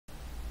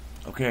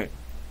Okay,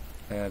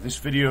 this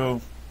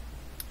video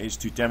is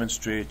to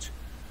demonstrate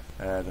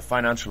the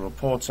financial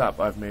reports app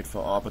I've made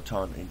for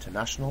Arbiton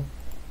International.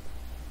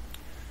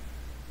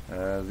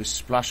 This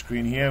splash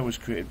screen here was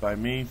created by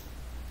me.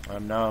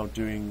 I'm now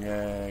doing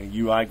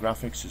UI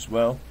graphics as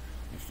well.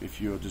 If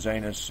you're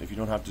designers, if you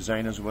don't have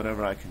designers or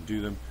whatever, I can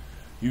do them.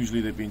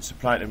 Usually they've been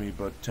supplied to me,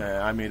 but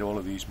I made all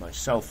of these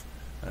myself,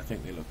 and I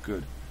think they look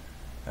good.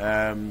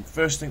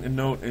 First thing to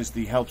note is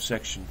the help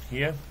section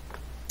here.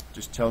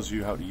 Just tells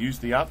you how to use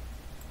the app,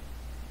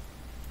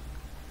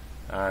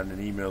 and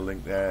an email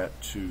link there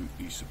to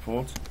the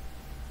support.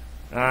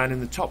 And in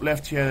the top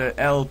left here,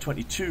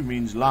 L22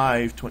 means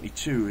live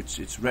 22.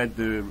 It's read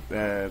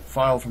the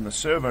file from the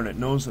server, and it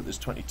knows that there's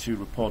 22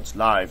 reports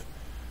live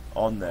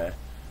on there.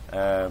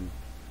 And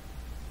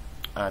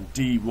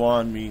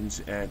D1 means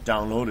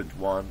downloaded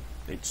one.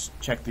 It's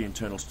checked the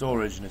internal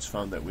storage, and it's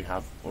found that we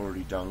have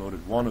already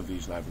downloaded one of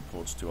these live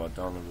reports to our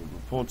downloaded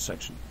reports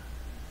section.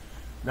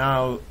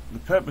 Now, the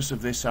purpose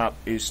of this app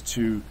is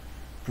to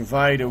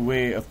provide a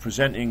way of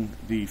presenting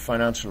the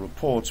financial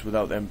reports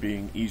without them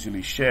being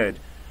easily shared.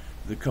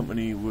 The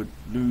company would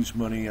lose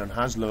money and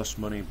has lost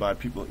money by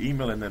people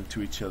emailing them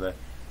to each other,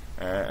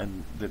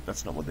 and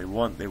that's not what they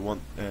want. They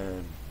want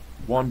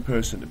one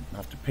person to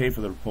have to pay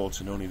for the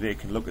reports, and only they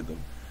can look at them.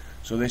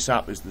 So this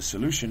app is the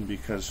solution,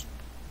 because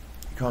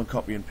you can't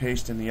copy and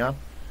paste in the app,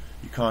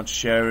 you can't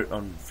share it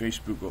on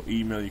Facebook or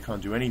email, you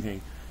can't do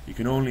anything. You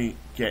can only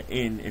get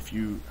in if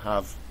you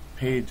have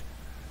paid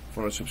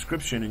for a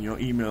subscription and your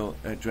email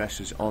address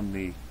is on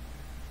the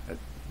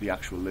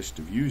actual list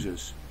of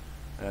users.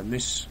 And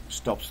this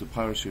stops the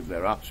piracy of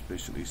their apps,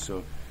 basically.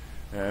 So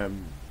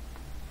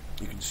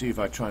you can see if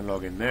I try and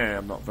log in there,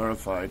 I'm not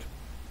verified,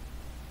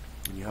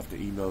 and you have to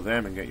email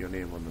them and get your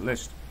name on the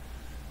list.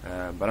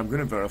 But I'm going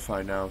to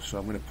verify now, so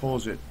I'm going to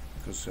pause it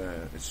because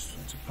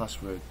it's a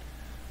password.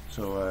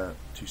 So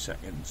 2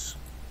 seconds.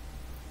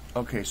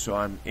 Okay, so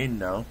I'm in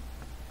now,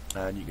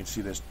 and you can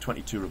see there's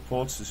 22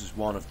 reports. This is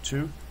one of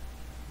 2.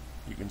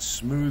 You can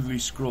smoothly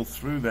scroll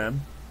through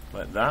them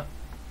like that.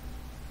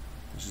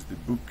 This is the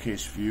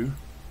Bookcase view,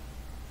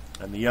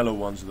 and the yellow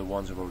ones are the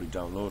ones I've already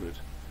downloaded.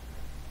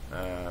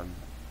 And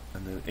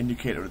the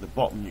indicator at the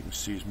bottom you can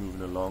see is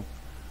moving along,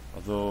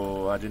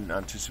 although I didn't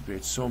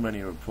anticipate so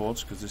many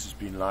reports because this has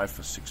been live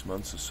for 6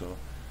 months or so,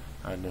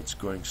 and it's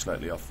going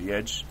slightly off the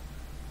edge.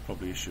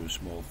 Probably issue a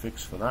small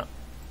fix for that,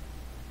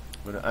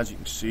 but as you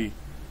can see,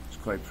 it's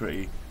quite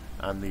pretty.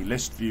 And the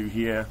list view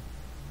here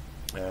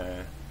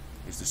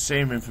is the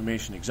same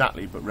information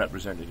exactly, but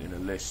represented in a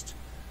list,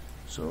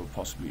 so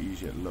possibly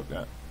easier to look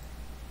at.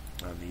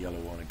 And the yellow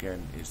one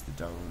again is the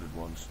downloaded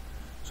ones.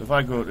 So if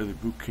I go to the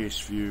Bookcase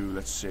view,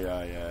 let's say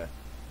I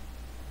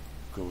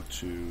go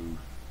to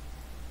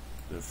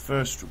the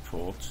first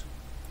report,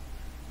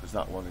 because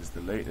that one is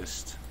the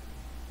latest.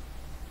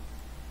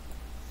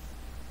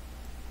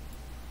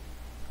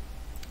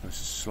 This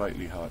is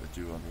slightly hard to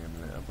do on the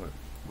emulator, but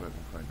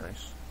working quite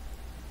nice.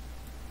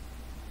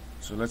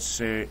 So let's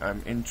say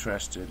I'm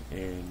interested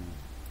in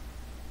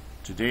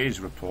today's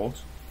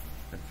report.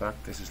 In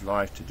fact, this is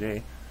live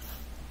today.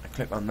 I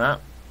click on that,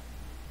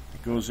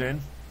 it goes in,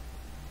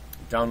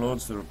 it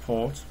downloads the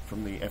report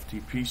from the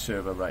FTP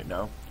server right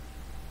now,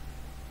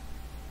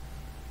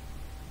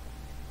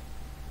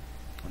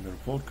 and the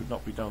report could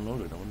not be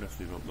downloaded. I wonder if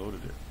they've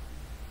uploaded it.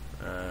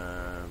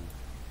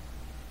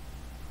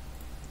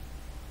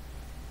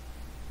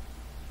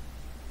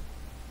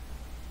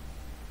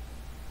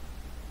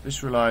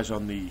 This relies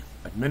on the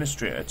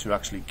administrator to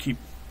actually keep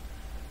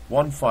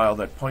one file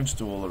that points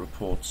to all the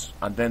reports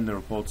and then the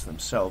reports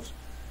themselves.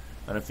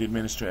 And if the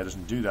administrator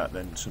doesn't do that,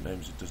 then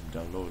sometimes it doesn't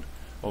download.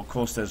 Of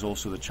course, there's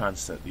also the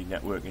chance that the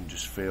networking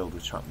just failed,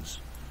 which happens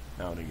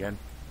now and again.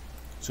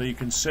 So you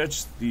can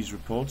search these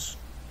reports.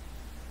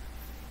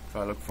 If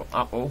I look for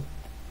Apple,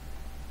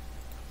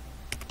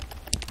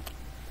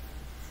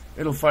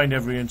 it'll find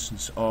every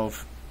instance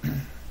of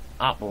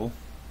Apple.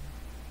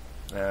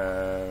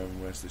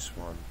 Where's this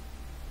one?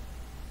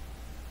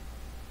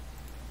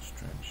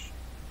 Strange.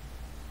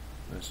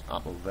 There's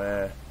Apple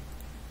there,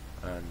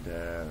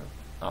 and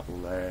Apple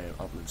there,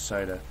 Apple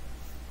Insider,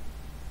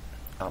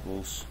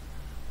 Apples.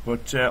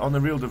 But on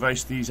the real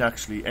device, these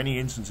actually, any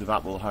instance of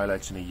Apple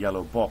highlights in a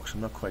yellow box.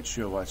 I'm not quite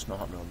sure why it's not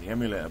happening on the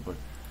emulator, but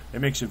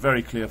it makes it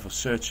very clear for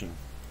searching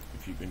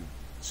if you can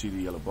see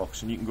the yellow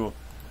box. And you can go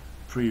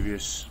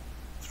previous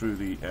through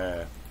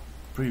the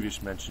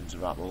previous mentions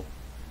of Apple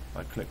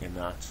by clicking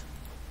that,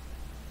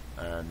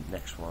 and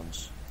next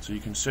ones. So you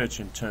can search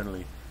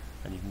internally,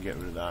 and you can get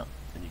rid of that,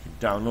 and you can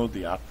download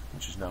the app,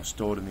 which is now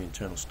stored in the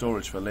internal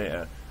storage for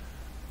later.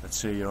 Let's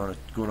say you're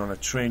going on a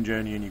train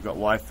journey and you've got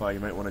Wi-Fi,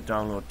 you might want to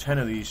download 10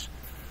 of these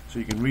so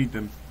you can read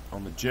them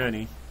on the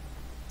journey.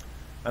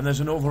 And there's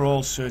an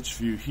overall search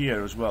view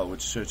here as well,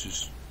 which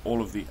searches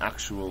all of the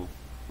actual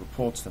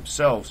reports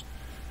themselves,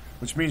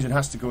 which means it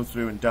has to go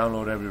through and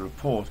download every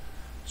report,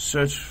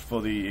 search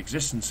for the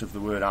existence of the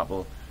word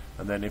Apple,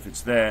 and then if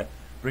it's there,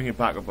 bring it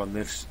back up on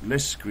this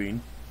list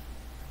screen.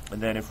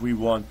 And then if we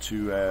want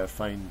to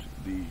find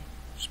the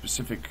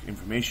specific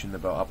information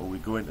about Apple, we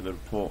go into the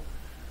report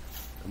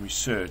and we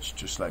search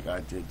just like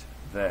I did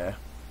there.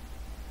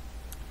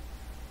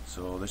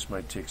 So this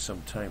might take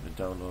some time to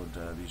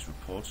download these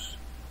reports.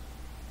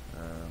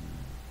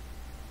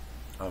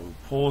 I will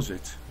pause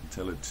it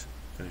until it's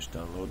finished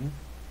downloading.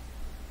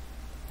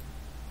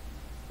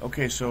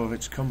 Okay, so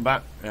it's come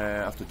back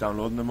after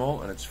downloading them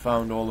all, and it's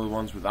found all the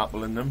ones with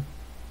Apple in them,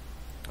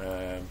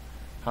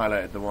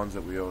 highlighted the ones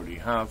that we already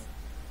have,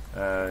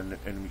 and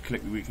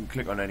we can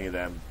click on any of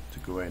them to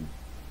go in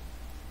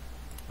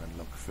and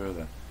look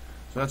further.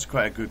 So that's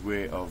quite a good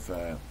way of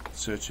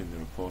searching the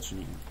reports,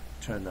 and you can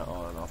turn that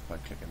on and off by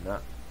clicking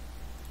that.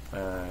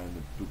 And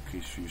the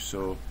bookcase view.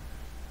 So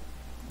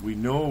we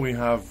know we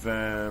have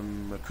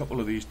a couple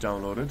of these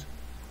downloaded.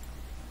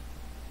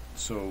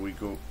 So we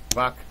go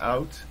back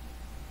out,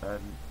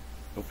 and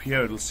up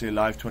here it'll say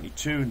live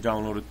 22 and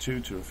downloaded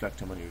 2 to reflect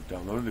how many we've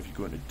downloaded. If you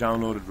go into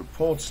downloaded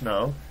reports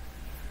now,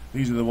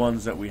 these are the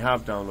ones that we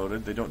have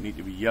downloaded. They don't need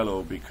to be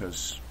yellow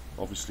because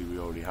obviously we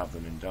already have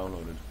them in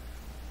downloaded.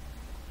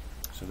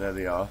 So there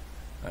they are,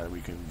 and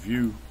we can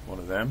view one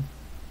of them.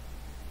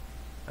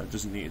 And it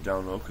doesn't need to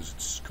download because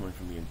it's coming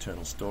from the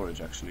internal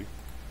storage actually.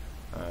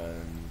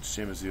 And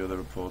same as the other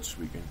reports,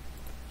 we can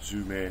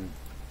zoom in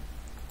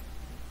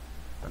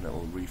and it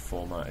will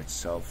reformat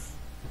itself.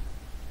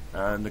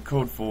 And the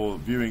code for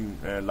viewing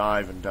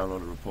live and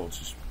downloaded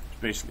reports is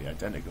basically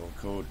identical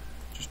code,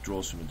 just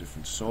draws from a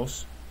different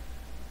source.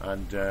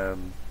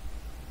 And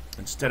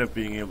instead of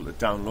being able to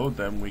download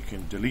them, we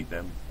can delete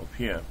them up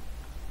here.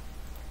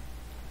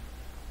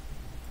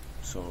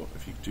 So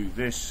if you do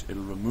this,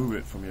 it'll remove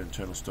it from your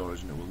internal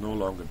storage and it will no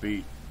longer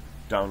be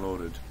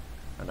downloaded.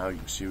 And now you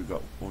can see we've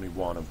got only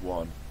one of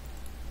one.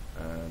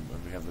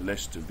 And we have the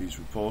list of these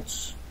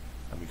reports,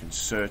 and we can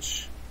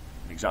search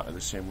in exactly the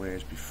same way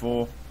as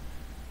before.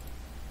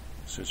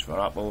 Search for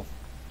Apple.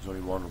 There's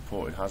only one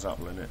report, it has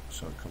Apple in it,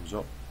 so it comes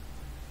up.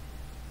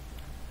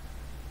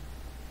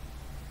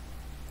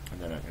 And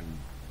then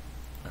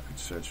I could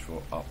search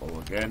for Apple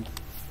again.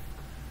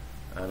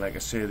 And like I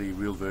say, the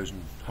real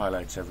version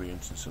highlights every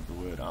instance of the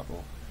word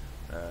Apple,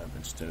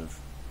 instead of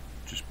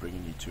just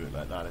bringing you to it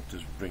like that. It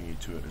does bring you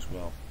to it as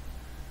well.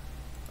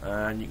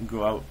 And you can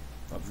go out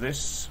of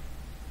this.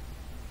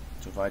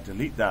 So if I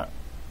delete that,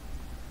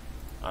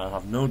 I'll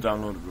have no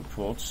downloaded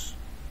reports,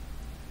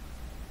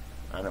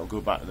 and it'll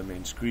go back to the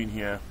main screen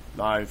here.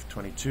 Live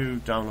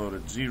 22,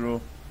 downloaded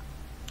 0,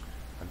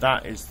 and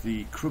that is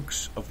the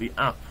crux of the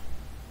app.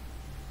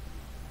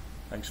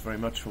 Thanks very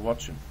much for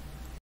watching.